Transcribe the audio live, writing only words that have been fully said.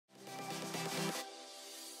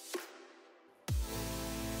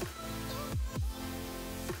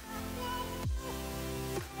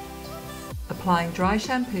Applying dry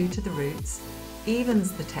shampoo to the roots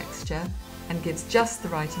evens the texture and gives just the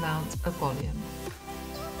right amount of volume.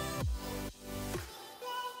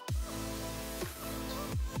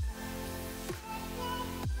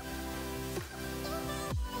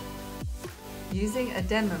 Using a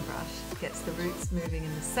Denman brush gets the roots moving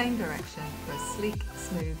in the same direction for a sleek,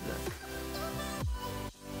 smooth look.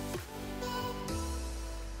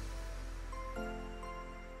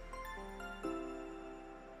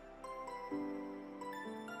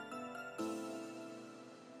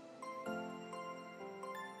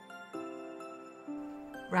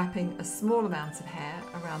 Wrapping a small amount of hair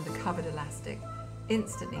around the covered elastic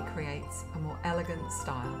instantly creates a more elegant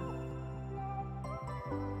style.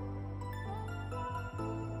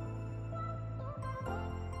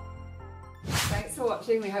 Thanks for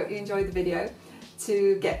watching, we hope you enjoyed the video.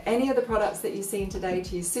 To get any of the products that you've seen today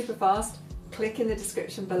to use super fast, click in the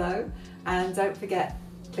description below, and don't forget,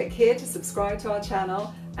 click here to subscribe to our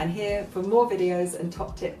channel and here for more videos and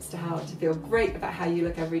top tips to how to feel great about how you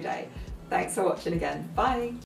look every day. Thanks for watching again. Bye!